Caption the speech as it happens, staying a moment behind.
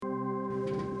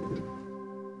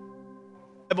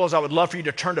Bibles, I would love for you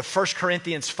to turn to 1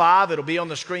 Corinthians 5. It'll be on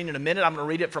the screen in a minute. I'm going to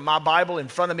read it from my Bible in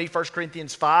front of me, 1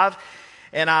 Corinthians 5.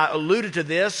 And I alluded to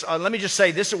this. Let me just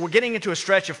say this. We're getting into a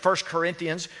stretch of 1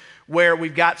 Corinthians where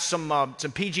we've got some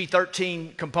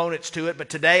PG-13 components to it. But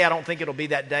today, I don't think it'll be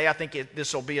that day. I think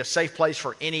this will be a safe place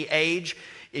for any age.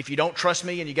 If you don't trust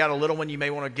me and you got a little one, you may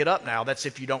want to get up now. That's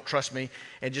if you don't trust me.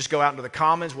 And just go out into the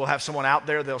commons. We'll have someone out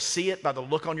there. They'll see it by the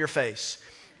look on your face.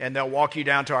 And they'll walk you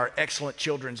down to our excellent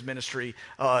children's ministry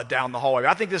down the hallway.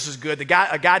 I think this is good. A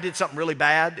guy did something really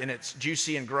bad, and it's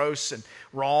juicy and gross and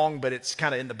wrong, but it's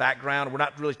kind of in the background. We're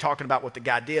not really talking about what the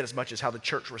guy did as much as how the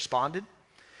church responded.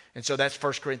 And so that's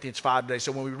 1 Corinthians 5 today.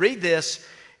 So when we read this,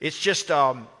 it's just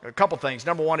a couple things.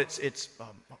 Number one, it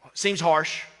seems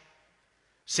harsh,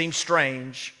 seems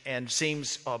strange, and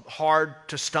seems hard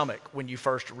to stomach when you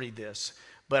first read this.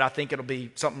 But I think it'll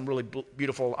be something really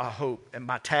beautiful, I hope. And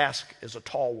my task is a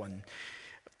tall one.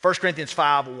 1 Corinthians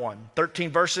 5:1.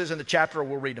 13 verses in the chapter.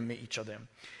 We'll read them, each of them.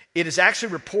 It is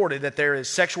actually reported that there is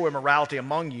sexual immorality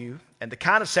among you, and the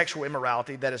kind of sexual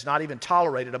immorality that is not even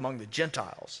tolerated among the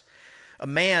Gentiles. A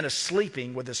man is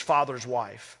sleeping with his father's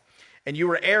wife, and you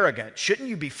are arrogant. Shouldn't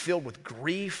you be filled with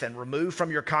grief and remove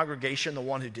from your congregation the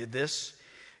one who did this?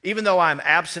 Even though I am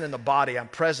absent in the body, I'm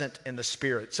present in the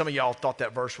spirit. Some of y'all thought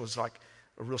that verse was like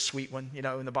a real sweet one,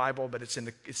 in the Bible, but it's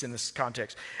in this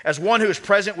context. As one who is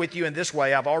present with you in this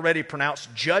way, I've already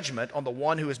pronounced judgment on the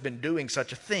one who has been doing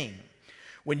such a thing.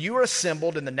 When you are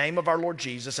assembled in the name of our Lord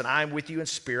Jesus, and I am with you in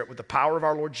spirit with the power of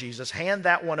our Lord Jesus, hand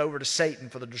that one over to Satan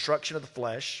for the destruction of the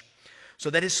flesh, so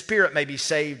that his spirit may be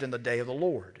saved in the day of the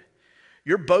Lord.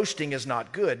 Your boasting is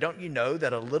not good. Don't you know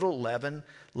that a little leaven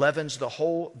leavens the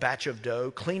whole batch of dough?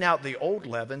 Clean out the old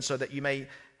leaven so that you may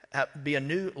be a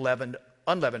new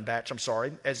unleavened batch,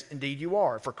 as indeed you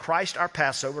are. For Christ our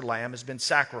Passover lamb has been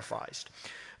sacrificed.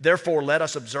 Therefore, let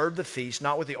us observe the feast,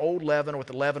 not with the old leaven or with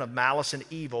the leaven of malice and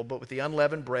evil, but with the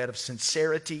unleavened bread of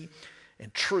sincerity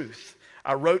and truth.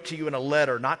 I wrote to you in a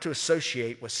letter not to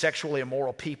associate with sexually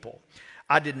immoral people.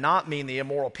 I did not mean the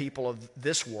immoral people of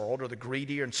this world or the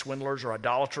greedy and swindlers or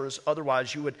idolaters.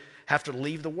 Otherwise, you would have to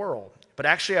leave the world. But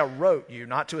actually, I wrote you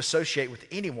not to associate with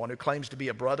anyone who claims to be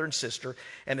a brother and sister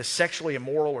and is sexually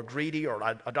immoral or greedy or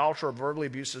idolater or verbally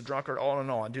abusive, drunkard, on and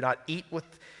on. Do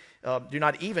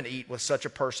not even eat with such a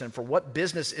person. For what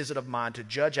business is it of mine to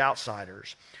judge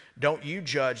outsiders? Don't you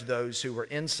judge those who are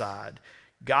inside.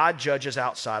 God judges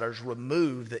outsiders.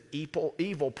 Remove the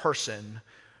evil person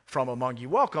from among you.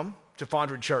 Welcome to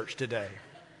Fondren Church today.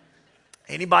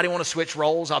 Anybody want to switch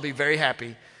roles? I'll be very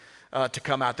happy to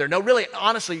come out there. No, really,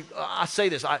 honestly, I say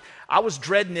this. I was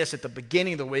dreading this at the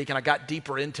beginning of the week, and I got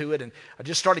deeper into it, and I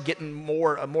just started getting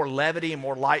more levity and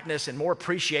more lightness and more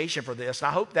appreciation for this. And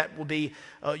I hope that will be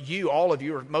all of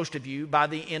you, or most of you, by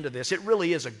the end of this. It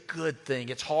really is a good thing.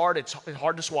 It's hard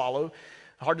to swallow,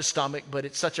 hard to stomach, but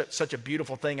it's such a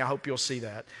beautiful thing. I hope you'll see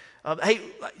that. Hey,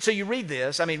 so you read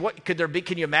this. I mean, what could there be?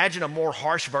 Can you imagine a more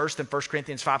harsh verse than 1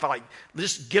 Corinthians 5? Like,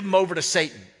 just give them over to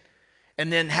Satan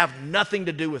and then have nothing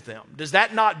to do with them. Does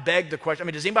that not beg the question? I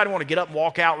mean, does anybody want to get up and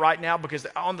walk out right now? Because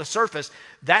on the surface,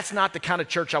 that's not the kind of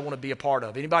church I want to be a part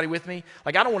of. Anybody with me?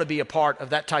 Like, I don't want to be a part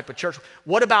of that type of church.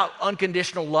 What about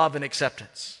unconditional love and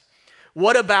acceptance?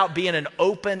 What about being an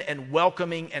open and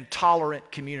welcoming and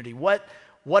tolerant community? What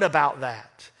about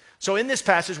that? So in this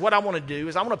passage, what I want to do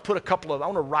is I want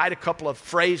to write a couple of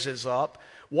phrases up,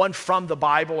 one from the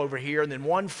Bible over here, and then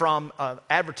one from an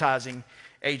advertising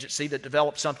agency that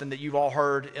developed something that you've all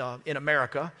heard in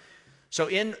America. So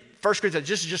in 1 Corinthians,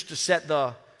 just to set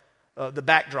the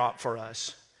backdrop for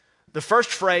us, the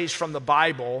first phrase from the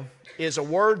Bible is a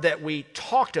word that we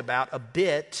talked about a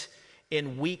bit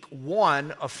in week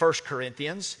 1 of 1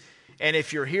 Corinthians. And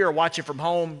if you're here watching from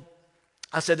home,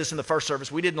 I said this in the first service.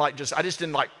 I just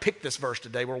didn't pick this verse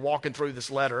today. We're walking through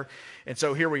this letter, and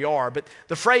so here we are. But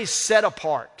the phrase "set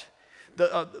apart,"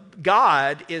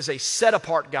 God is a set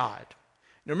apart God.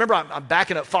 Now remember, I'm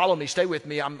backing up. Follow me. Stay with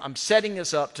me. I'm setting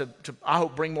this up to I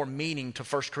hope bring more meaning to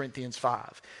 1 Corinthians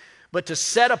 5. But to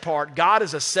set apart, God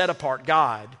is a set apart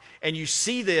God, and you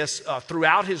see this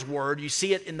throughout His Word. You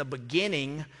see it in the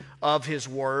beginning of His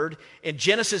Word. In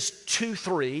Genesis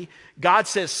 2:3, God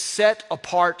says, set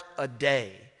apart a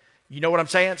day. You know what I'm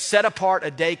saying? Set apart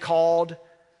a day called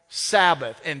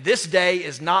Sabbath. And this day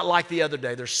is not like the other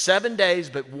day. There's 7 days,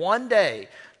 but one day.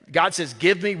 God says,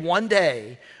 give me one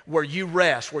day where you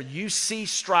rest, where you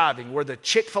cease striving, where the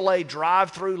Chick-fil-A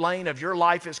drive-through lane of your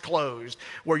life is closed,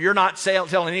 where you're not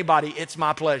telling anybody, it's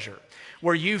my pleasure,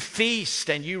 where you feast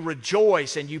and you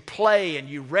rejoice and you play and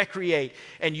you recreate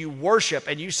and you worship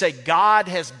and you say, God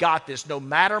has got this. No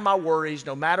matter my worries,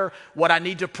 no matter what I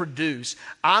need to produce,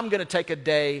 I'm going to take a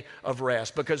day of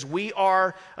rest, because we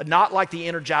are not like the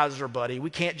Energizer Bunny. We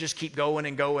can't just keep going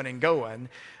and going and going.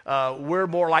 We're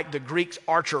more like the Greek's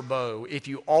archer bow. If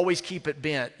you always keep it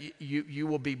bent, you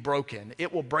will be broken.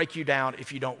 It will break you down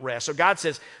if you don't rest. So God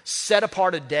says, set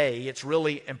apart a day. It's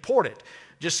really important.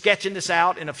 Just sketching this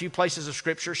out in a few places of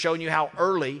Scripture, showing you how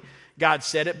early God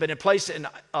said it. But in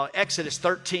Exodus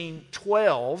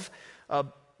 13:12,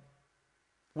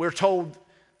 we're told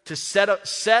to set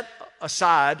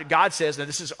aside. God says, now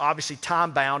this is obviously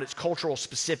time-bound, it's cultural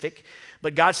specific,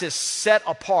 but God says, set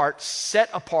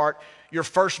apart your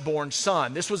firstborn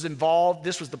son. This was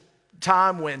the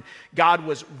time when God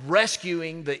was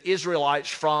rescuing the Israelites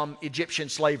from Egyptian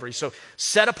slavery. So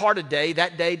set apart a day.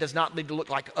 That day does not need to look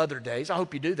like other days. I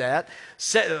hope you do that.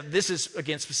 This is,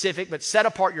 again, specific, but set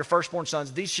apart your firstborn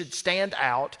sons. These should stand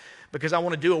out because I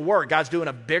want to do a work. God's doing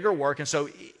a bigger work, and so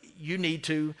you need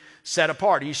to set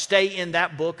apart. You stay in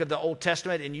that book of the Old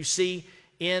Testament, and you see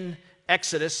in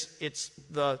Exodus, it's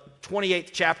the 28th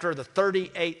chapter, the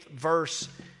 38th verse,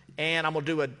 and I'm going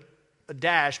to do a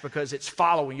dash because it's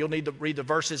following. You'll need to read the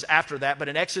verses after that. But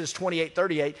in Exodus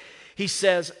 28:38, he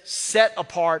says, set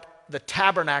apart the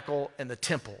tabernacle and the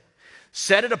temple.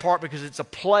 Set it apart because it's a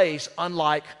place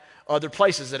unlike other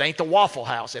places. It ain't the Waffle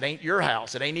House. It ain't your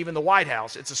house. It ain't even the White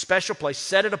House. It's a special place.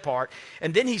 Set it apart.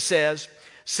 And then he says,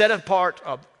 set apart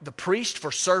the priest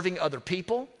for serving other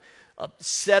people.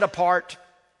 Set apart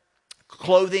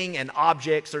clothing and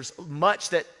objects. There's much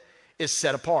that is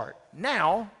set apart.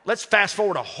 Now, let's fast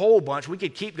forward a whole bunch. We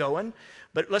could keep going,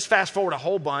 but let's fast forward a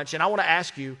whole bunch. And I want to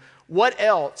ask you, what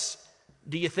else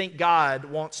do you think God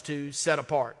wants to set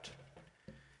apart?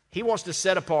 He wants to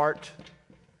set apart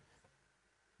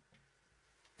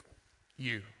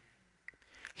you.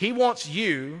 He wants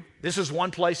you, this is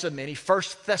one place of many, 1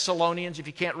 Thessalonians, if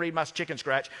you can't read my chicken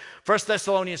scratch, 1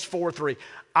 Thessalonians 4:3.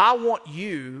 I want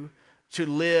you to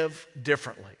live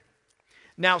differently.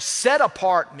 Now, set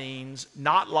apart means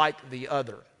not like the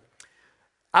other.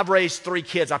 I've raised 3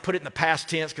 kids. I put it in the past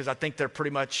tense because I think they're pretty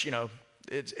much,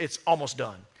 it's almost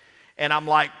done. And I'm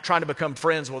like trying to become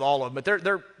friends with all of them. But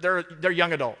they're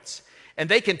young adults. And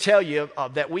they can tell you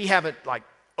that we haven't like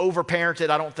overparented,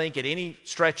 I don't think, at any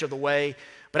stretch of the way.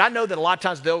 But I know that a lot of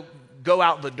times they'll go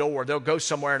out the door, they'll go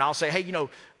somewhere, and I'll say, hey,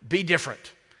 be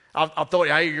different. I'll throw it,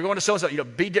 hey, you're going to so-and-so,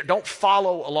 don't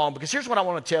follow along. Because here's what I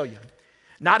want to tell you.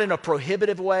 Not in a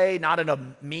prohibitive way, not in a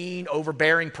mean,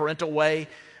 overbearing parental way,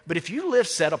 but if you live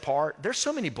set apart, there's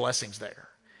so many blessings there.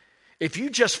 If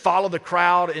you just follow the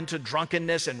crowd into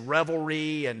drunkenness and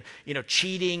revelry and,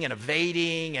 cheating and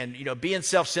evading and, being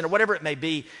self-centered, whatever it may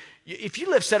be, if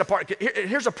you live set apart,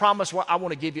 here's a promise I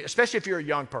want to give you, especially if you're a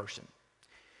young person.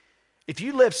 If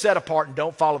you live set apart and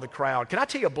don't follow the crowd, can I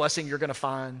tell you a blessing you're going to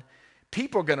find?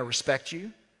 People are going to respect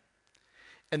you,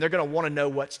 and they're going to want to know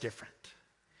what's different.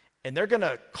 And they're going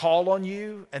to call on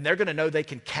you, and they're going to know they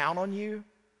can count on you,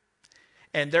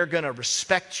 and they're going to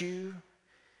respect you,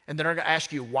 and they're going to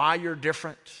ask you why you're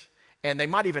different, and they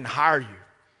might even hire you.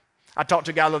 I talked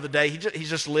to a guy the other day. He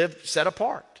just lived set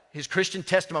apart. His Christian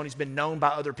testimony's been known by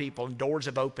other people, and doors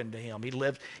have opened to him. He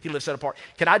lived set apart.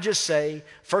 Can I just say,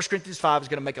 1 Corinthians 5 is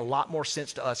going to make a lot more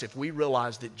sense to us if we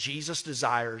realize that Jesus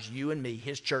desires you and me,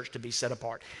 his church, to be set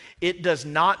apart. It does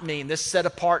not mean, this set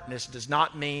apartness does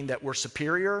not mean that we're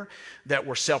superior, that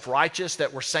we're self-righteous,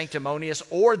 that we're sanctimonious,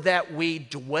 or that we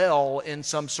dwell in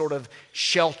some sort of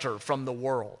shelter from the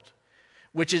world,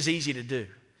 which is easy to do.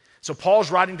 So Paul's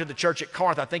writing to the church at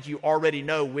Corinth. I think you already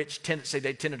know which tendency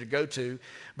they tended to go to.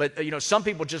 But, some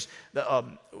people just,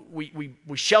 we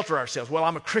shelter ourselves. Well,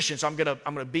 I'm a Christian, so I'm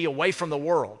gonna be away from the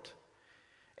world.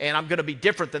 And I'm going to be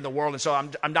different than the world. And so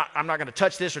I'm not going to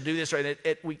touch this or do this.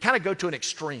 We kind of go to an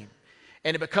extreme.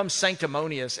 And it becomes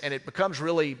sanctimonious. And it becomes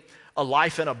really a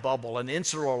life in a bubble, an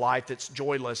insular life that's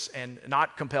joyless and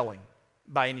not compelling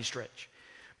by any stretch.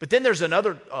 But then there's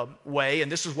another way,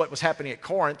 and this is what was happening at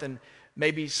Corinth, and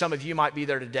maybe some of you might be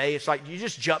there today. It's like you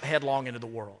just jump headlong into the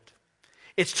world.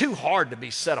 It's too hard to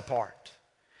be set apart.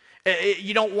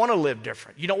 You don't want to live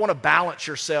different. You don't want to balance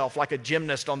yourself like a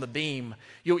gymnast on the beam.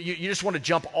 You just want to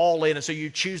jump all in, and so you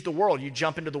choose the world. You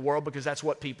jump into the world because that's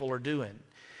what people are doing.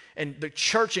 And the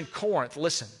church in Corinth,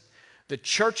 listen, the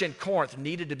church in Corinth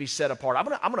needed to be set apart. I'm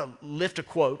gonna lift a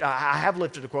quote. I have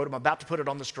lifted a quote. I'm about to put it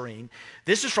on the screen.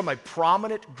 This is from a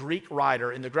prominent Greek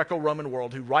writer in the Greco-Roman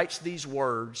world who writes these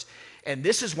words, and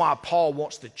this is why Paul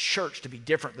wants the church to be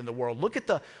different than the world. Look at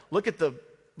the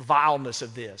vileness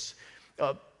of this.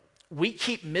 We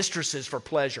keep mistresses for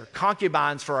pleasure,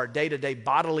 concubines for our day-to-day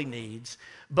bodily needs,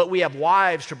 but we have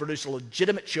wives to produce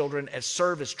legitimate children and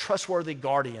serve as trustworthy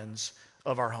guardians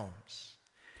of our homes.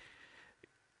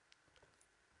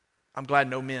 I'm glad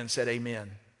no men said amen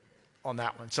on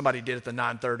that one. Somebody did at the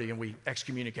 9:30 and we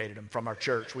excommunicated them from our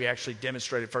church. We actually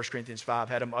demonstrated 1 Corinthians 5,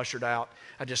 had them ushered out.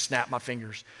 I just snapped my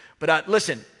fingers. But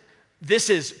listen, this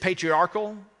is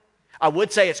patriarchal. I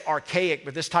would say it's archaic,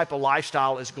 but this type of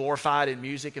lifestyle is glorified in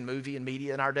music and movie and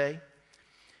media in our day.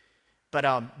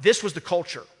 But this was the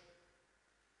culture.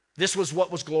 This was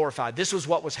what was glorified. This was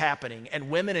what was happening. And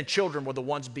women and children were the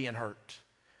ones being hurt.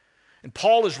 And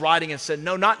Paul is writing and said,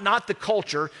 no, not the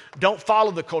culture. Don't follow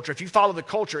the culture. If you follow the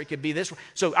culture, it could be this way.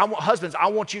 So husbands, I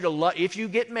want you to love, if you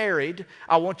get married,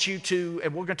 I want you to,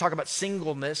 and we're going to talk about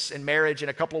singleness and marriage in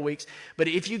a couple of weeks, but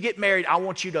if you get married, I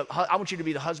want you to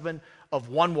be the husband of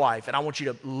one wife, and I want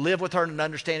you to live with her in an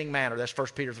understanding manner. That's 1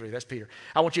 Peter 3, that's Peter.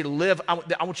 I want you to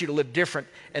live different,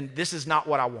 and this is not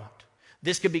what I want.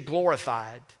 This could be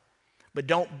glorified, but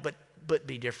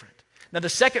be different. Now, the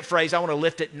second phrase, I want to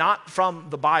lift it not from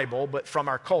the Bible, but from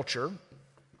our culture.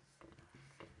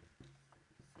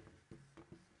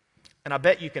 And I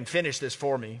bet you can finish this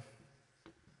for me.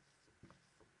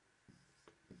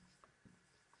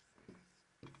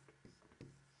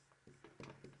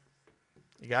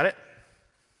 You got it?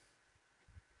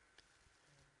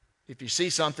 If you see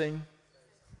something,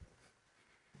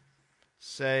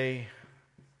 say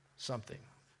something.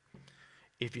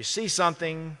 If you see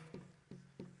something,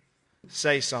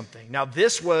 say something. Now,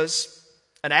 this was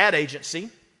an ad agency.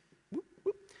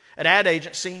 An ad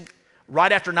agency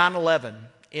right after 9/11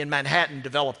 in Manhattan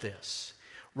developed this.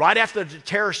 Right after the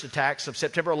terrorist attacks of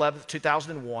September 11th,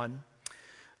 2001,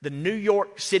 the New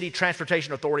York City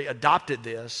Transportation Authority adopted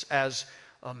this as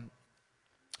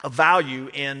a value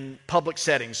in public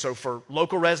settings. So for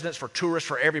local residents, for tourists,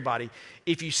 for everybody,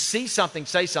 if you see something,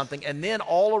 say something. And then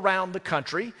all around the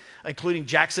country, including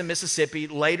Jackson, Mississippi,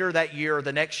 later that year or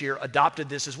the next year, adopted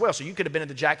this as well. So you could have been at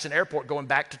the Jackson airport going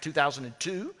back to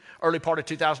 2002, early part of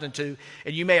 2002,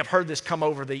 and you may have heard this come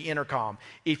over the intercom.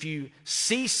 If you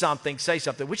see something, say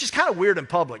something, which is kind of weird in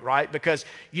public, right? Because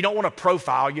you don't want to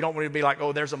profile. You don't want to be like,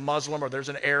 oh, there's a Muslim or there's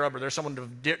an Arab or there's someone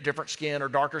with different skin or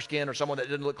darker skin or someone that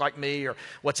didn't look like me or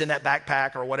what's in that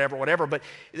backpack or whatever. But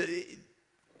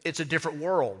it's a different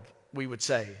world, we would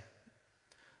say,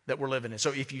 that we're living in.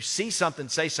 So if you see something,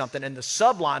 say something. And the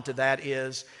subline to that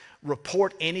is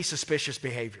report any suspicious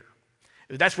behavior.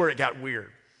 That's where it got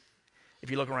weird. If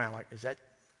you look around, like, is that?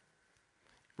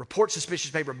 Report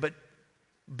suspicious behavior. But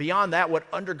beyond that, what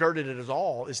undergirded it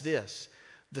all is this.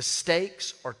 The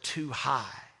stakes are too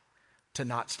high to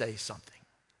not say something.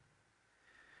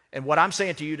 And what I'm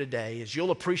saying to you today is you'll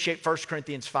appreciate 1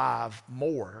 Corinthians 5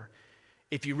 more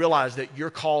if you realize that you're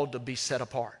called to be set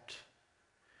apart.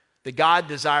 That God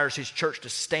desires His church to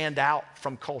stand out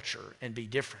from culture and be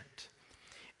different.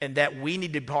 And that we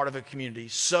need to be part of a community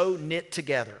so knit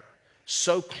together,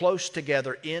 so close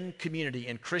together in community,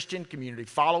 in Christian community,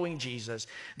 following Jesus,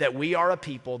 that we are a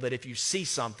people that if you see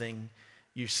something,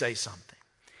 you say something.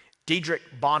 Dietrich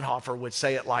Bonhoeffer would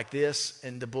say it like this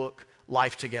in the book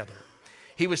Life Together.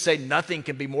 He would say nothing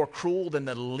can be more cruel than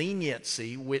the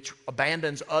leniency which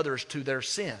abandons others to their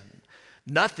sin.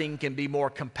 Nothing can be more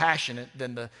compassionate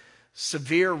than the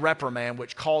severe reprimand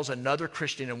which calls another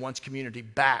Christian in one's community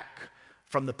back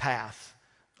from the path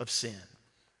of sin.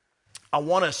 I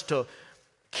want us to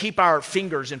keep our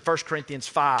fingers in 1 Corinthians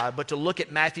 5, but to look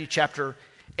at Matthew chapter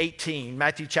 18,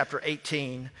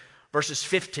 verses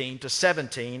 15 to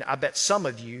 17. I bet some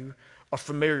of you are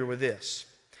familiar with this.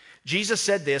 Jesus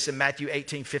said this in Matthew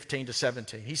 18, 15 to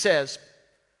 17. He says,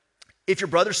 if your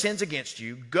brother sins against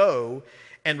you, go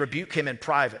and rebuke him in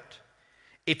private.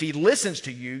 If he listens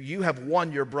to you, you have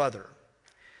won your brother.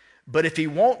 But if he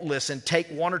won't listen, take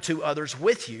one or two others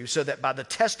with you, so that by the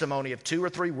testimony of 2 or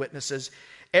 3 witnesses,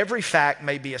 every fact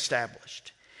may be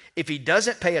established. If he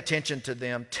doesn't pay attention to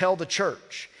them, tell the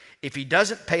church. If he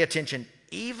doesn't pay attention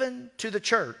even to the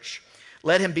church,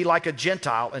 let him be like a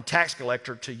Gentile and tax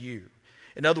collector to you.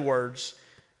 In other words,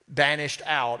 banished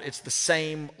out. It's the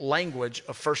same language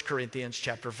of 1 Corinthians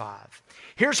chapter 5.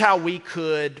 Here's how we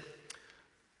could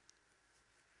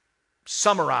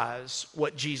summarize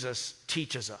what Jesus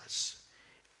teaches us.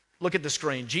 Look at the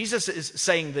screen. Jesus is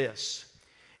saying this.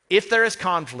 If there is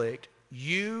conflict,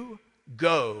 you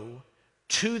go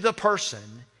to the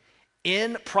person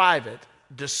in private,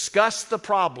 discuss the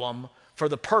problem for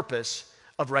the purpose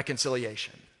of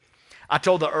reconciliation. I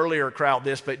told the earlier crowd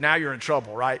this, but now you're in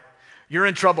trouble, right? You're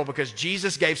in trouble because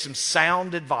Jesus gave some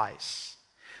sound advice.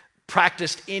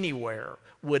 Practiced anywhere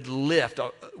would lift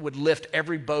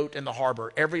every boat in the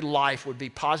harbor. Every life would be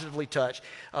positively touched.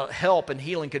 Help and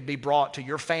healing could be brought to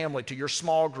your family, to your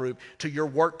small group, to your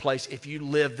workplace if you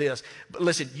live this. But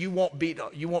listen, you won't beat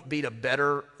a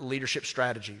better leadership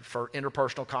strategy for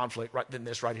interpersonal conflict than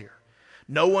this right here.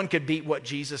 No one could beat what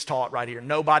Jesus taught right here.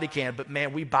 Nobody can, but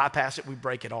man, we bypass it, we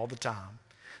break it all the time.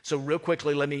 So real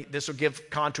quickly, this will give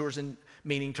contours and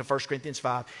meaning to 1 Corinthians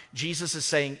 5. Jesus is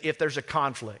saying if there's a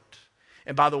conflict,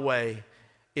 and by the way,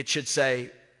 it should say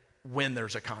when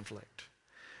there's a conflict.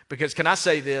 Because can I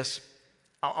say this?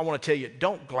 I want to tell you,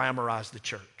 don't glamorize the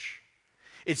church.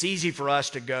 It's easy for us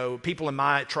to go, people in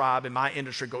my tribe, in my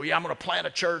industry go, yeah, I'm going to plant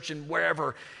a church and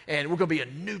wherever, and we're going to be a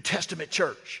New Testament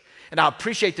church. And I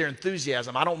appreciate their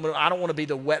enthusiasm. I don't want to be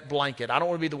the wet blanket. I don't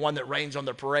want to be the one that rains on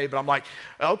the parade, but I'm like,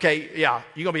 okay, yeah,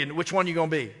 you're going to be, which one you going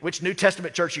to be? Which New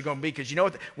Testament church you going to be? Because you know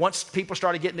what? Once people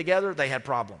started getting together, they had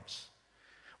problems.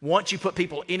 Once you put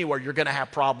people anywhere, you're going to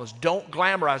have problems. Don't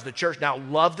glamorize the church. Now,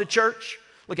 love the church.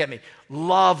 Look at me.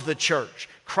 Love the church.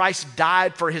 Christ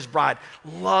died for his bride.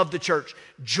 Love the church.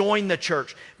 Join the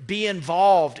church. Be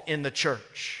involved in the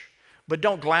church. But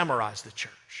don't glamorize the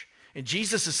church. And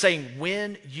Jesus is saying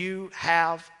when you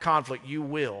have conflict, you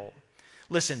will.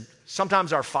 Listen,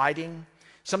 sometimes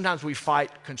we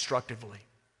fight constructively.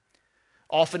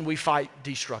 Often we fight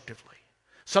destructively.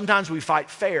 Sometimes we fight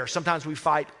fair. Sometimes we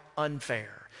fight unfair.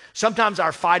 Sometimes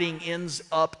our fighting ends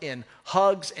up in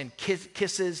hugs and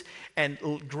kisses and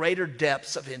greater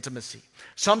depths of intimacy.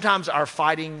 Sometimes our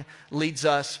fighting leads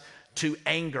us to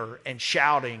anger and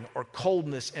shouting or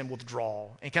coldness and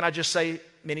withdrawal. And can I just say,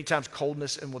 many times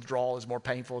coldness and withdrawal is more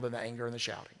painful than the anger and the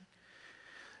shouting.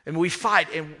 And we fight,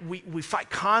 and we fight.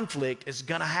 Conflict is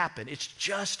going to happen. It's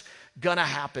just going to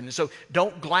happen. And so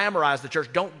don't glamorize the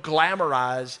church. Don't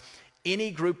glamorize any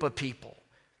group of people.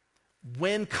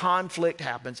 When conflict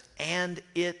happens, and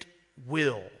it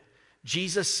will,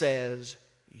 Jesus says,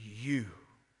 you.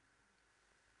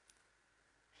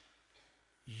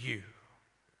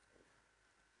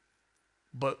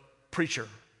 But preacher,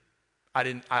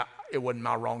 it wasn't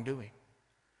my wrongdoing.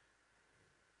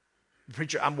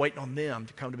 Preacher, I'm waiting on them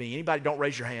to come to me. Anybody, don't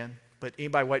raise your hand, but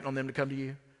anybody waiting on them to come to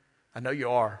you? I know you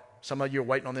are. Some of you are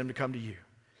waiting on them to come to you.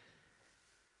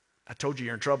 I told you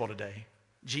you're in trouble today.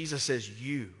 Jesus says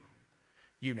you.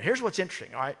 Now, here's what's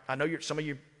interesting, all right? I know some of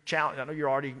you challenged. I know you're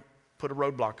already put a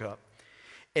roadblock up.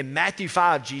 In Matthew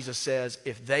 5, Jesus says,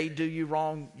 if they do you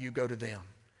wrong, you go to them.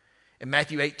 In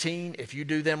Matthew 18, if you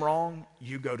do them wrong,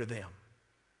 you go to them.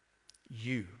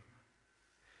 You.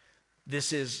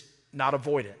 This is not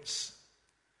avoidance.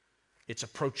 It's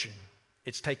approaching.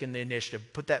 It's taking the initiative.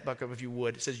 Put that back up if you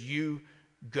would. It says you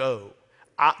go.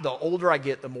 The older I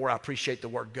get, the more I appreciate the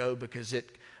word go because it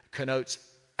connotes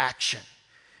action.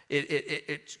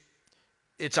 It's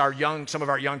some of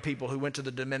our young people who went to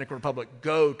the Dominican Republic.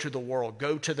 Go to the world.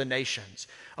 Go to the nations.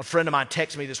 A friend of mine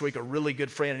texted me this week, a really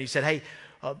good friend, and he said, hey,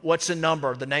 what's the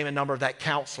name and number of that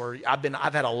counselor? I've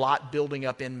had a lot building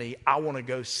up in me. I want to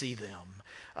go see them.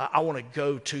 I want to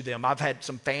go to them. I've had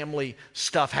some family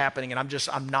stuff happening, and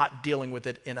I'm not dealing with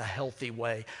it in a healthy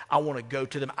way. I want to go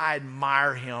to them. I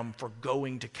admire him for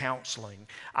going to counseling.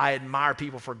 I admire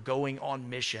people for going on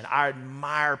mission. I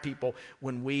admire people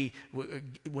when we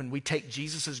take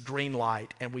Jesus' green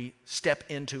light and we step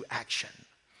into action.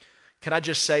 Can I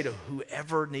just say to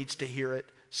whoever needs to hear it,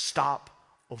 stop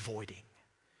avoiding.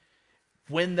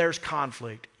 When there's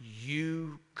conflict,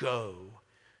 you go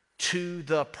to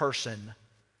the person,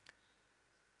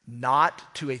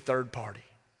 not to a third party.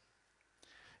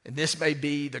 And this may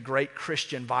be the great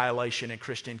Christian violation in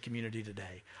Christian community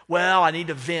today. Well, I need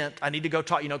to vent. I need to go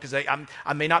talk, because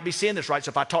I may not be seeing this right. So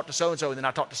if I talk to so-and-so and then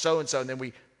I talk to so-and-so and then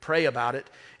we pray about it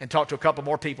and talk to a couple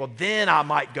more people, then I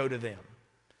might go to them.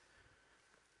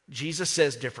 Jesus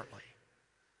says differently.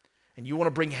 And you want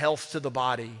to bring health to the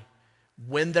body.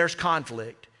 When there's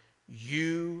conflict,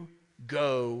 you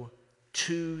go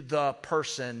to the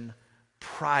person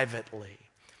privately.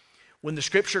 When the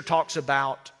scripture talks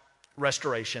about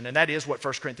restoration, and that is what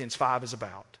 1 Corinthians 5 is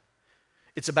about.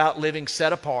 It's about living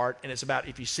set apart, and it's about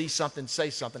if you see something, say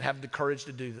something, have the courage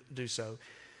to do so.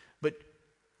 But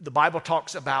the Bible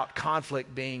talks about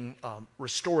conflict being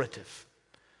restorative.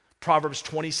 Proverbs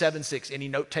 27:6. Any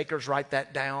note takers, write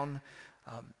that down.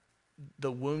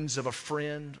 The wounds of a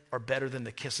friend are better than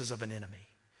the kisses of an enemy.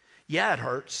 Yeah, it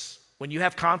hurts. When you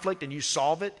have conflict and you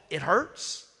solve it, it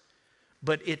hurts.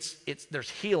 but there's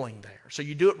healing there. So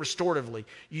you do it restoratively.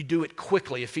 You do it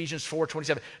quickly. Ephesians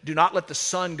 4:27. Do not let the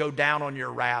sun go down on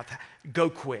your wrath. Go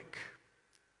quick.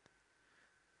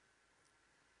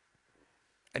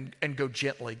 And go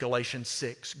gently. Galatians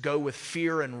 6. Go with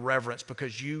fear and reverence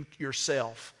because you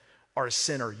yourself are a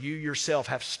sinner. You yourself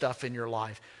have stuff in your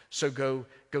life. So go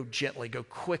gently. Go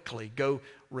quickly. Go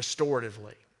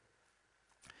restoratively.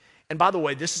 And by the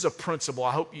way, this is a principle.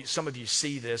 I hope some of you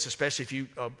see this, especially if you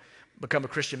become a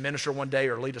Christian minister one day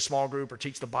or lead a small group or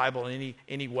teach the Bible in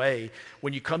any way.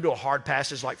 When you come to a hard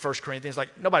passage like 1 Corinthians,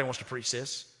 like nobody wants to preach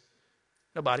this.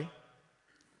 Nobody.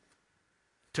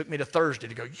 Took me to Thursday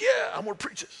to go, yeah, I'm going to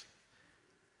preach this.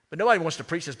 But nobody wants to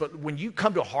preach this. But when you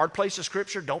come to a hard place of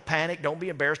Scripture, don't panic, don't be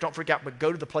embarrassed, don't freak out, but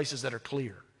go to the places that are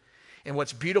clear. And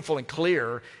what's beautiful and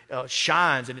clear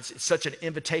shines, and it's such an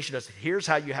invitation to us. Here's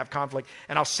how you have conflict.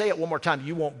 And I'll say it one more time.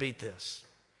 You won't beat this.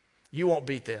 You won't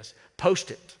beat this.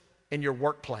 Post it in your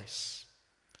workplace.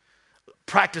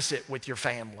 Practice it with your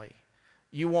family.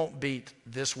 You won't beat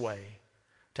this way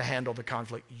to handle the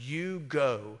conflict. You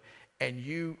go and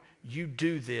you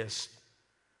do this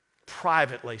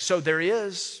privately. So there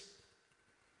is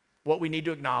what we need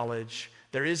to acknowledge.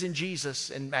 There is in Jesus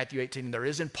in Matthew 18. There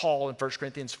is in Paul in 1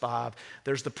 Corinthians 5.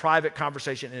 There's the private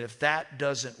conversation. And if that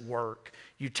doesn't work,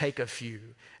 you take a few.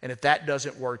 And if that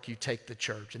doesn't work, you take the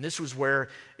church. And this was where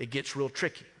it gets real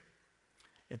tricky.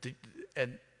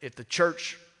 If the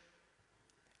church...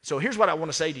 So here's what I want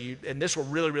to say to you, and this will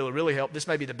really, really, really help. This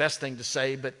may be the best thing to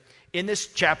say, but in this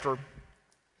chapter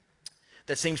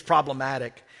that seems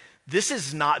problematic, this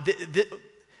is not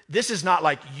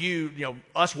like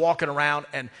us walking around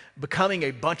and becoming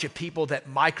a bunch of people that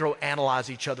microanalyze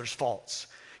each other's faults.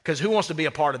 Because who wants to be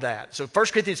a part of that? So 1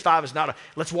 Corinthians 5 is not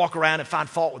let's walk around and find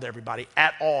fault with everybody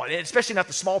at all. And especially not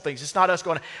the small things. It's not us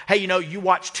going, hey, you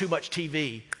watch too much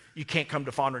TV. You can't come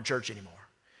to Fondren Church anymore.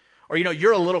 Or,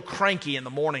 you're a little cranky in the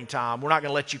morning time. We're not going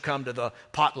to let you come to the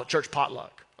church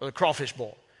potluck or the crawfish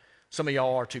bowl. Some of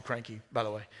y'all are too cranky, by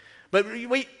the way. But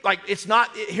it's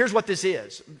not, here's what this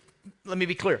is. Let me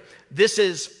be clear. This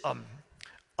is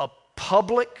a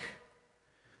public,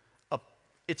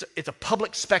 it's a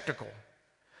public spectacle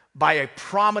by a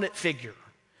prominent figure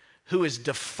who is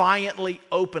defiantly,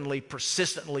 openly,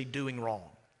 persistently doing wrong.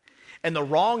 And the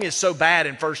wrong is so bad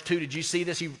in verse 2. Did you see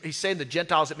this? He's saying the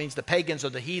Gentiles, it means the pagans or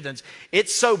the heathens.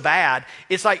 It's so bad.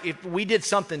 It's like if we did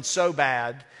something so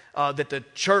bad that the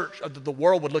church, the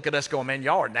world would look at us going, man,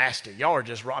 y'all are nasty. Y'all are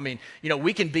just wrong. I mean,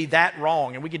 we can be that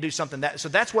wrong and we can do something that. So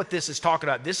that's what this is talking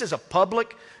about. This is a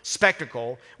public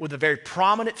spectacle with a very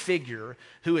prominent figure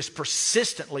who is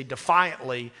persistently,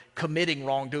 defiantly committing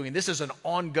wrongdoing. This is an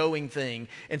ongoing thing.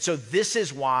 And so this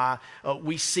is why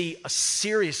we see a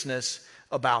seriousness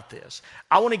about this.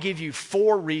 I want to give you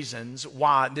 4 reasons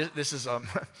why this is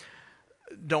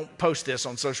don't post this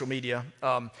on social media.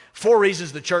 4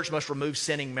 reasons the church must remove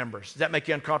sinning members. Does that make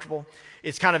you uncomfortable?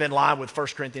 It's kind of in line with 1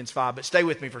 Corinthians 5, but stay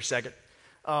with me for a second.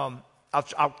 I'll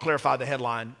clarify the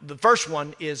headline. The first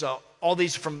one is all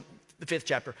these from the 5th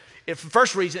chapter. The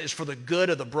first reason is for the good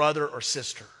of the brother or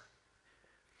sister.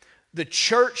 The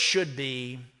church should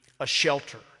be a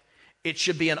shelter. It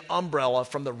should be an umbrella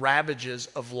from the ravages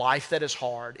of life that is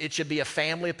hard. It should be a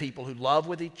family of people who love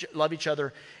each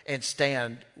other and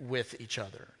stand with each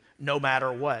other, no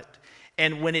matter what.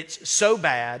 And when it's so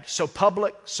bad, so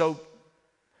public,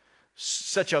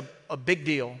 such a big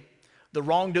deal, the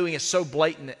wrongdoing is so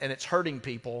blatant and it's hurting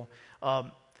people,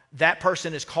 that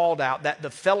person is called out, that the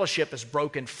fellowship is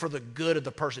broken for the good of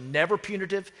the person. Never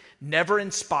punitive, never in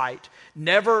spite,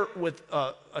 never with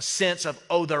a sense of,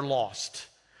 they're lost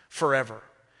forever.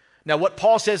 Now, what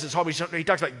Paul says is, he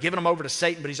talks about giving them over to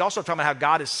Satan, but he's also talking about how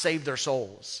God has saved their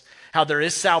souls, how there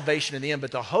is salvation in the end.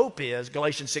 But the hope is,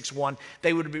 Galatians 6:1,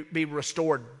 they would be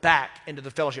restored back into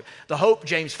the fellowship. The hope,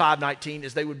 James 5:19,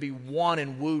 is they would be won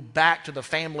and wooed back to the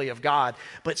family of God.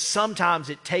 But sometimes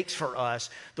it takes for us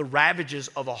the ravages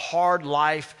of a hard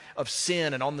life of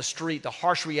sin and on the street, the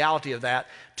harsh reality of that,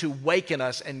 to waken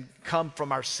us and come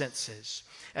from our senses.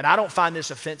 And I don't find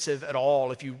this offensive at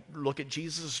all if you look at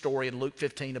Jesus' story in Luke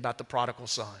 15 about the prodigal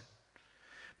son.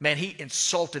 Man, he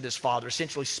insulted his father,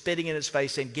 essentially spitting in his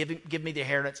face, saying, give me the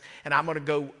inheritance, and I'm going to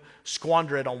go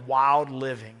squander it on wild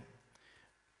living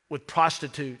with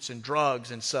prostitutes and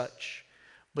drugs and such.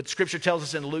 But Scripture tells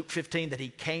us in Luke 15 that he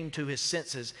came to his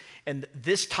senses, and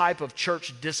this type of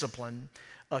church discipline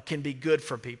can be good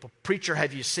for people. Preacher,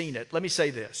 have you seen it? Let me say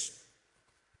this.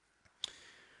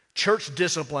 Church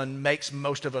discipline makes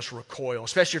most of us recoil,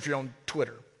 especially if you're on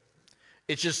Twitter.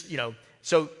 It's just,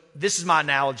 so this is my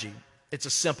analogy. It's a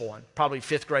simple one, probably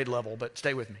 5th grade level, but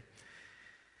stay with me.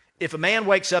 If a man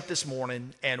wakes up this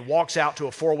morning and walks out to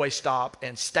a four-way stop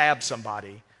and stabs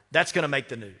somebody, that's going to make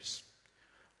the news.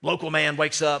 Local man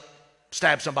wakes up,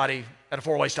 stabs somebody at a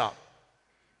four-way stop.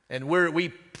 And we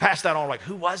pass that on like,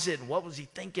 who was it? And what was he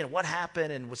thinking? What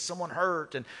happened? And was someone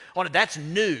hurt? And on it, that's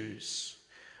news.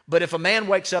 But if a man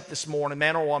wakes up this morning,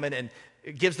 man or woman, and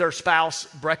gives their spouse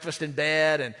breakfast in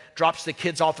bed and drops the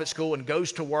kids off at school and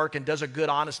goes to work and does a good,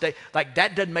 honest day, like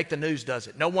that doesn't make the news, does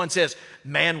it? No one says,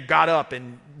 man got up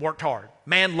and worked hard.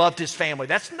 Man loved his family.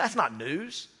 That's not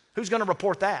news. Who's going to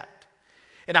report that?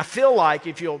 And I feel like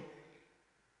if you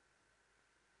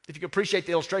appreciate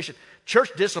the illustration,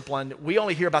 church discipline, we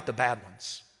only hear about the bad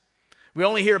ones. We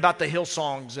only hear about the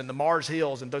Hillsongs and the Mars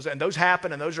Hills, and those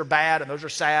happen, and those are bad, and those are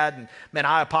sad. And man,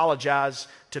 I apologize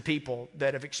to people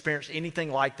that have experienced anything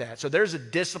like that. So there's a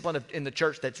discipline in the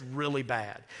church that's really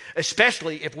bad,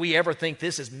 especially if we ever think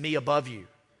this is me above you.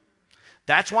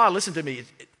 That's why, listen to me,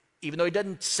 even though he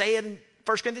doesn't say it in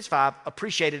 1 Corinthians 5,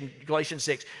 appreciate it in Galatians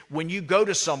 6. When you go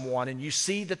to someone and you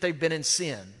see that they've been in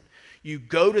sin, you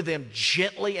go to them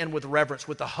gently and with reverence,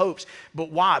 with the hopes.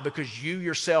 But why? Because you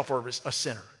yourself are a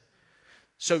sinner.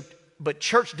 So, but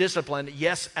church discipline,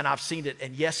 yes, and I've seen it,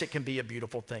 and yes, it can be a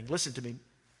beautiful thing. Listen to me.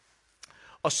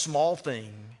 A small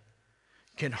thing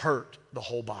can hurt the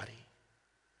whole body.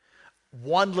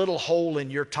 One little hole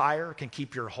in your tire can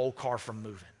keep your whole car from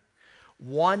moving.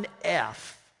 One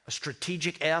F, a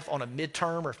strategic F on a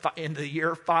midterm or end of the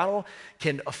year final,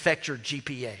 can affect your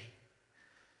GPA.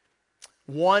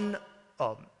 One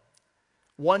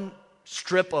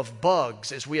strip of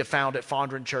bugs, as we have found at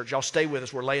Fondren Church. Y'all stay with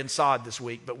us. We're laying sod this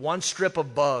week. But one strip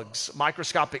of bugs,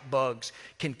 microscopic bugs,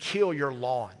 can kill your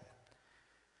lawn.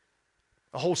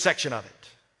 A whole section of it.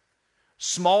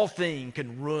 Small thing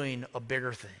can ruin a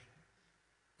bigger thing.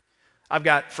 I've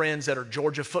got friends that are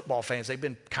Georgia football fans. They've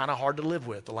been kind of hard to live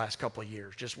with the last couple of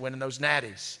years, just winning those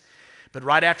natties. But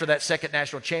right after that second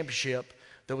national championship,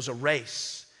 there was a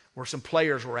race where some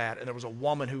players were at, and there was a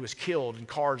woman who was killed in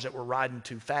cars that were riding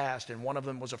too fast, and one of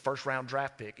them was a first-round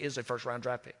draft pick, is a first-round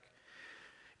draft pick.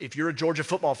 If you're a Georgia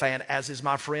football fan, as is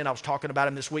my friend, I was talking about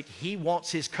him this week, he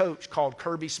wants his coach, called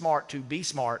Kirby Smart, to be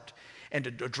smart and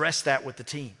to address that with the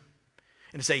team.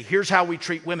 And to say, here's how we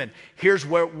treat women. Here's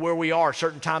where we are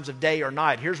certain times of day or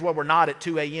night. Here's where we're not at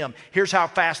 2 a.m. Here's how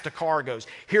fast the car goes.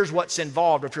 Here's what's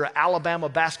involved. If you're an Alabama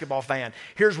basketball fan,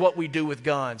 here's what we do with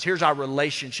guns. Here's our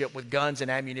relationship with guns and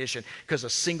ammunition because a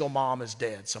single mom is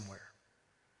dead somewhere.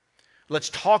 Let's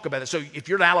talk about it. So if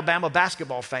you're an Alabama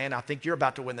basketball fan, I think you're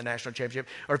about to win the national championship.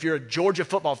 Or if you're a Georgia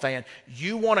football fan,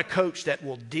 you want a coach that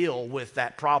will deal with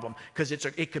that problem because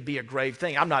it could be a grave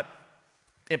thing. I'm not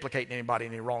implicating anybody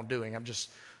in any wrongdoing. I'm just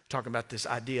talking about this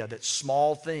idea that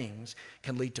small things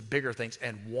can lead to bigger things,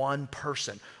 and one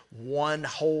person, one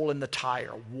hole in the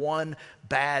tire, one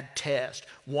bad test,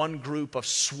 one group of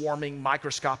swarming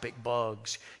microscopic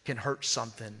bugs can hurt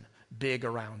something big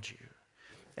around you.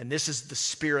 And this is the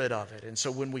spirit of it. And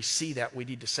so when we see that, we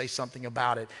need to say something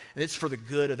about it. And it's for the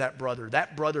good of that brother.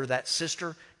 That brother, that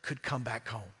sister could come back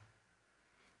home.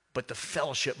 But the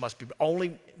fellowship must be,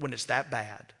 only when it's that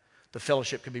bad, the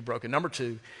fellowship can be broken. Number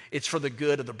two, it's for the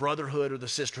good of the brotherhood or the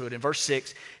sisterhood. In verse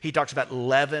 6, he talks about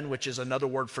leaven, which is another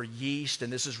word for yeast,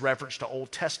 and this is reference to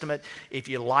Old Testament. If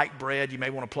you like bread, you may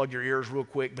want to plug your ears real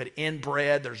quick, but in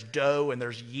bread, there's dough and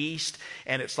there's yeast,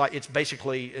 and it's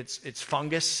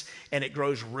fungus, and it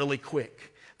grows really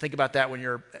quick. Think about that when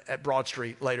you're at Broad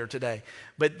Street later today.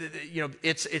 But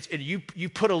you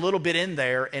put a little bit in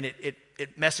there, and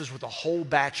it messes with a whole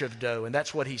batch of dough, and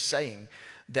that's what he's saying.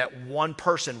 That one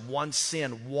person, one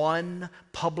sin, one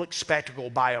public spectacle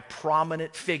by a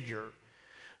prominent figure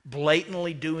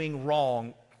blatantly doing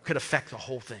wrong could affect the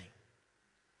whole thing.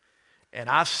 And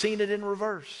I've seen it in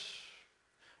reverse.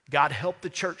 God help the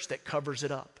church that covers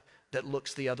it up, that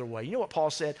looks the other way. You know what Paul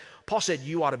said? Paul said,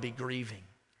 you ought to be grieving,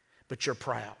 but you're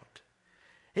proud.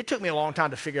 It took me a long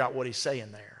time to figure out what he's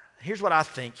saying there. Here's what I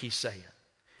think he's saying.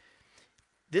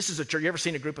 This is a church. You ever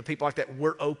seen a group of people like that?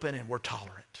 We're open and we're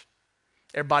tolerant.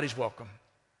 Everybody's welcome.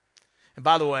 And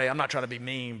by the way, I'm not trying to be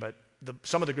mean, but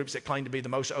some of the groups that claim to be the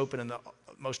most open and the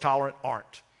most tolerant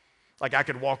aren't. Like I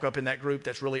could walk up in that group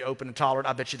that's really open and tolerant.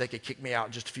 I bet you they could kick me out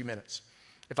in just a few minutes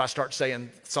if I start saying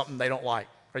something they don't like.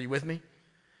 Are you with me?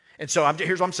 And so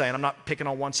here's what I'm saying. I'm not picking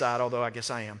on one side, although I guess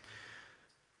I am.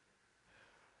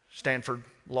 Stanford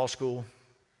Law School,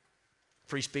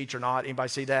 free speech or not, anybody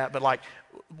see that? But like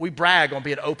we brag on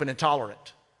being open and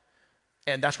tolerant.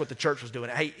 And that's what the church was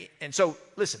doing. Hey, and so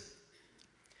listen,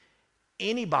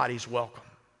 anybody's welcome.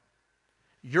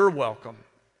 You're welcome.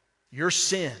 Your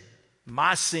sin,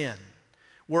 my sin,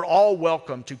 we're all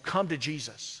welcome to come to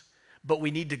Jesus, but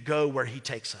we need to go where he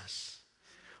takes us.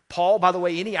 Paul, by the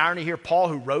way, any irony here, Paul,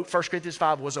 who wrote 1 Corinthians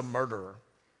 5, was a murderer.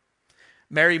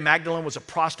 Mary Magdalene was a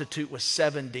prostitute with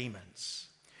 7 demons.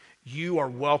 You are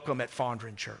welcome at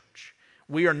Fondren Church.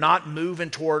 We are not moving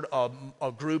toward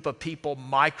a group of people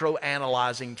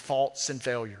micro-analyzing faults and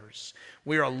failures.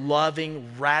 We are a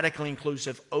loving, radically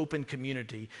inclusive, open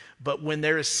community. But when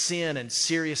there is sin and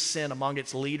serious sin among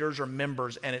its leaders or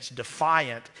members, and it's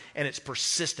defiant and it's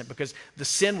persistent, because the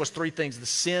sin was 3 things. The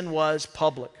sin was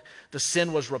public, the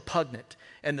sin was repugnant,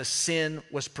 and the sin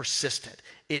was persistent.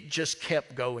 It just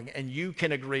kept going. And you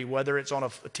can agree, whether it's on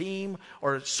a team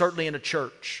or certainly in a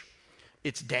church,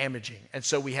 it's damaging. And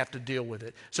so we have to deal with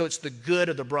it. So it's the good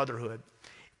of the brotherhood.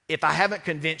 If I haven't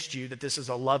convinced you that this is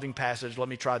a loving passage, let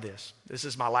me try this. This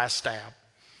is my last stab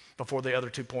before the other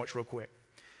 2 points real quick.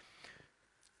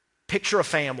 Picture a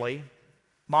family,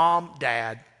 mom,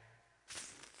 dad,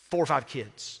 4 or 5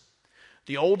 kids.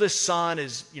 The oldest son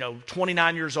is,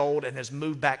 29 years old and has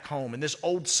moved back home. And this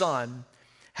old son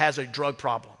has a drug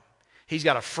problem. He's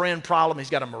got a friend problem. He's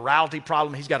got a morality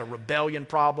problem. He's got a rebellion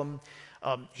problem.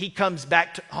 He comes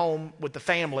back home with the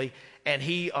family, and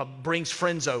he brings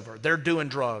friends over. They're doing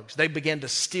drugs. They begin to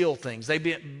steal things.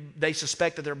 They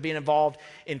suspect that they're being involved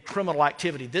in criminal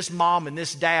activity. This mom and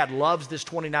this dad loves this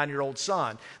 29-year-old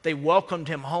son. They welcomed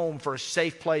him home for a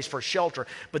safe place, for shelter.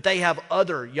 But they have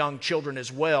other young children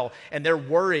as well, and they're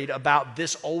worried about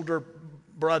this older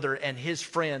brother and his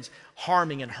friends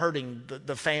harming and hurting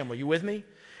the family. You with me?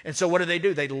 And so what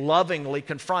do? They lovingly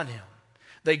confront him.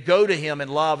 They go to him in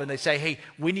love and they say, hey,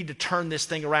 we need to turn this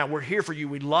thing around. We're here for you.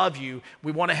 We love you.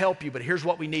 We want to help you, but here's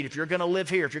what we need. If you're going to live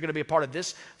here, if you're going to be a part of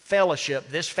this fellowship,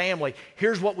 this family,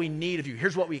 here's what we need of you.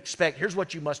 Here's what we expect. Here's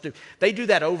what you must do. They do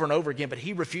that over and over again, but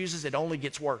he refuses. It only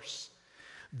gets worse.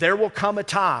 There will come a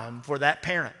time for that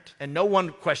parent, and no one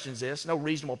questions this, no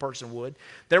reasonable person would.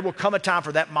 There will come a time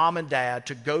for that mom and dad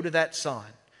to go to that son,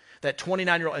 that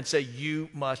 29-year-old, and say, you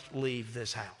must leave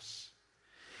this house.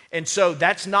 And so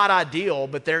that's not ideal,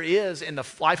 but there is, in the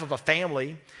life of a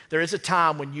family, there is a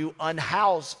time when you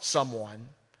unhouse someone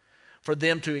for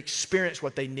them to experience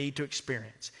what they need to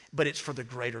experience, but it's for the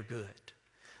greater good.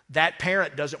 That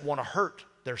parent doesn't want to hurt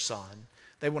their son.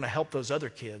 They want to help those other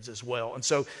kids as well. And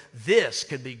so this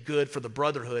could be good for the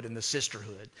brotherhood and the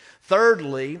sisterhood.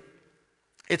 Thirdly,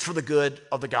 it's for the good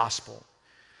of the gospel.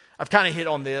 I've kind of hit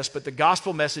on this, but the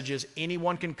gospel message is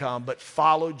anyone can come, but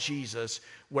follow Jesus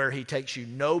where he takes you.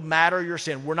 No matter your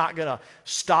sin, we're not going to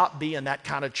stop being that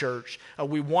kind of church.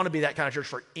 We want to be that kind of church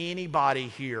for anybody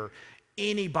here.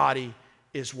 Anybody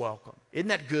is welcome. Isn't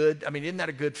that good? I mean, isn't that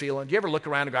a good feeling? Do you ever look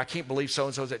around and go, I can't believe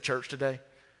so-and-so's at church today?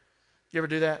 You ever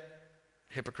do that?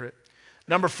 Hypocrite.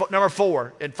 Number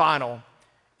 4 and final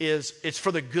is it's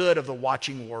for the good of the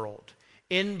watching world.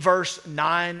 In verse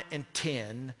 9 and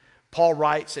 10, Paul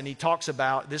writes, and he talks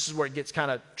about, this is where it gets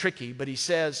kind of tricky, but he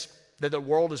says that the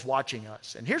world is watching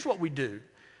us. And here's what we do,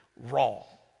 wrong.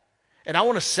 And I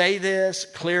want to say this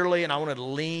clearly, and I want to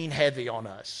lean heavy on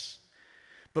us.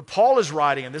 But Paul is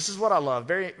writing, and this is what I love,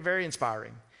 very, very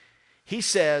inspiring. He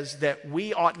says that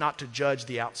we ought not to judge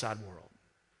the outside world.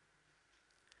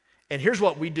 And here's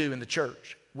what we do in the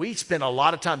church. We spend a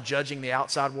lot of time judging the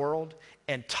outside world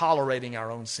and tolerating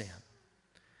our own sin.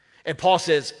 And Paul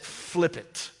says, flip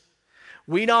it.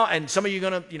 We know, and some of you are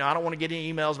going to, I don't want to get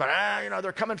any emails about,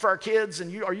 they're coming for our kids.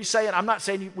 And are you saying, I'm not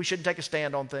saying we shouldn't take a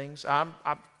stand on things.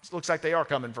 It looks like they are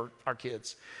coming for our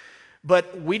kids.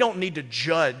 But we don't need to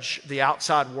judge the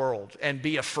outside world and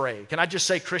be afraid. Can I just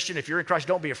say, Christian, if you're in Christ,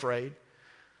 don't be afraid.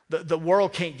 The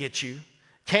world can't get you.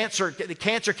 The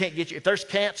cancer can't get you. If there's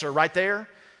cancer right there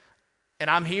and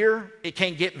I'm here, it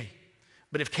can't get me.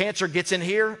 But if cancer gets in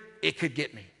here, it could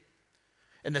get me.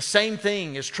 And the same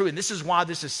thing is true, and this is why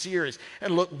this is serious.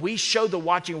 And look, we show the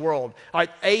watching world. All right,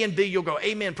 A and B, you'll go,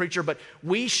 amen, preacher, but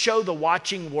we show the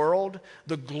watching world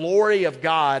the glory of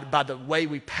God by the way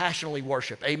we passionately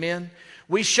worship. Amen?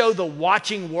 We show the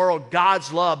watching world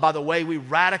God's love by the way we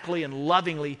radically and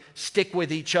lovingly stick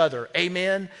with each other.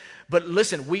 Amen? But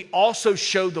listen, we also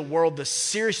show the world the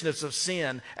seriousness of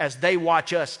sin as they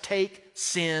watch us take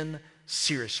sin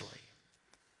seriously.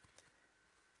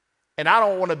 And I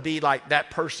don't want to be like that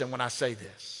person when I say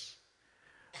this,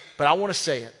 but I want to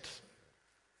say it.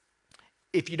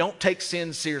 If you don't take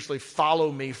sin seriously,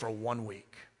 follow me for 1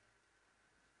 week.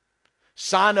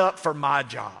 Sign up for my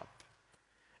job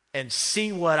and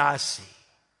see what I see.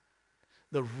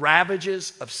 The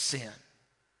ravages of sin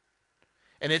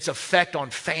and its effect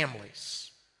on families.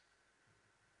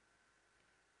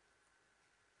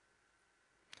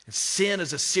 And sin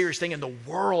is a serious thing, and the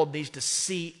world needs to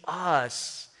see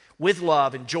us with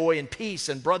love and joy and peace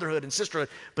and brotherhood and sisterhood,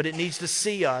 but it needs to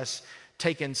see us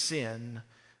taking sin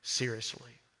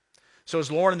seriously. So as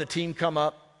Lauren and the team come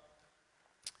up,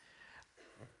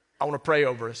 I want to pray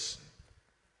over us.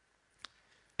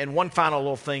 And one final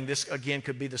little thing, this again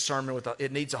could be the sermon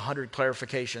it needs 100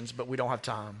 clarifications, but we don't have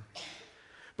time.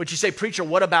 But you say, preacher,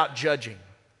 what about judging?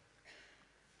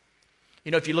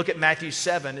 You know, if you look at Matthew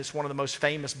 7, it's one of the most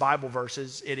famous Bible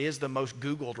verses. It is the most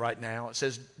Googled right now. It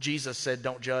says, Jesus said,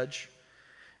 don't judge.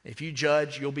 If you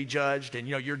judge, you'll be judged. And,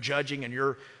 you know, you're judging and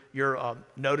you're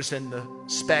noticing the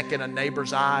speck in a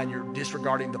neighbor's eye and you're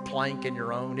disregarding the plank in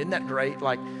your own. Isn't that great?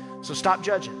 So stop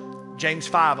judging. James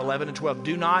 5, 11 and 12.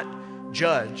 Do not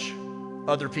judge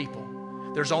other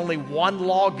people. There's only one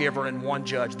lawgiver and one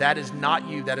judge. That is not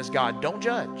you, that is God. Don't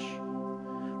judge.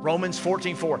 Romans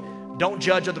 14:4. Don't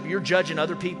judge other. You're judging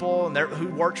other people and who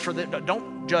works for them.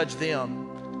 Don't judge them.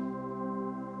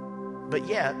 But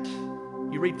yet,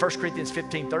 you read 1 Corinthians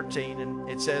 15:13, and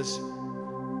it says,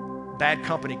 bad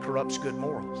company corrupts good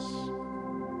morals.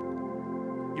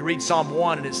 You read Psalm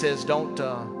 1, and it says, don't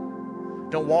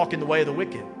walk in the way of the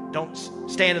wicked. Don't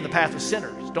stand in the path of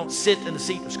sinners. Don't sit in the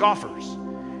seat of scoffers.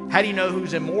 How do you know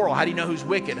who's immoral? How do you know who's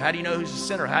wicked? How do you know who's a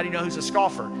sinner? How do you know who's a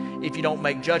scoffer? If you don't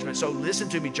make judgment. So listen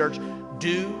to me, church.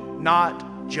 Do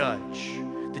not judge.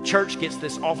 The church gets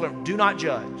this awful. Do not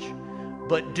judge.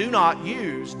 But do not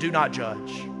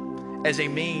judge as a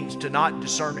means to not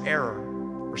discern error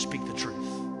or speak the truth.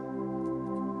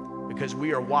 Because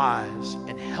we are wise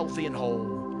and healthy and whole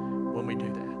when we do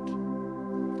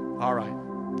that. All right.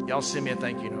 Y'all send me a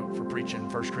thank you note for preaching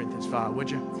 1 Corinthians 5,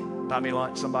 would you? Buy me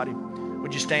lunch, somebody.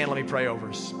 Would you stand? Let me pray over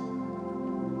us.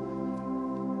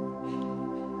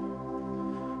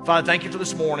 Father, thank you for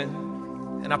this morning.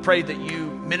 And I pray that you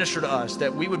minister to us,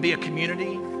 that we would be a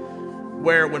community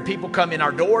where when people come in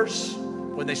our doors,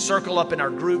 when they circle up in our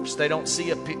groups, they don't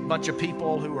see a bunch of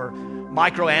people who are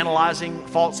microanalyzing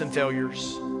faults and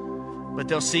failures, but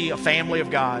they'll see a family of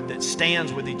God that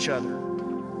stands with each other,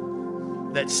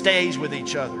 that stays with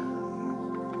each other,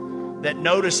 that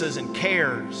notices and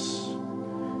cares,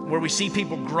 where we see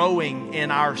people growing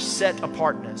in our set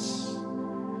apartness,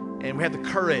 and we have the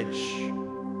courage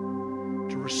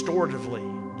to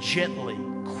restoratively, gently,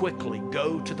 quickly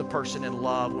go to the person in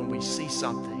love when we see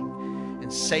something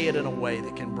and say it in a way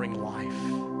that can bring life.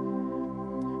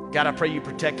 God, I pray you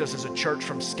protect us as a church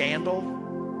from scandal,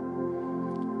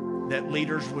 that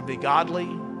leaders would be godly,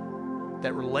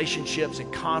 that relationships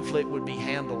and conflict would be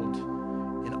handled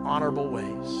in honorable ways,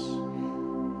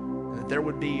 and that there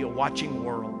would be a watching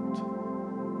world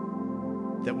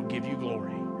that would give you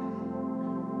glory.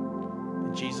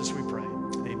 In Jesus we pray.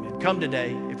 Amen. Come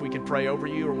today, if we can pray over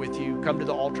you or with you, come to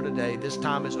the altar today. This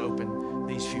time is open,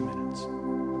 these few minutes.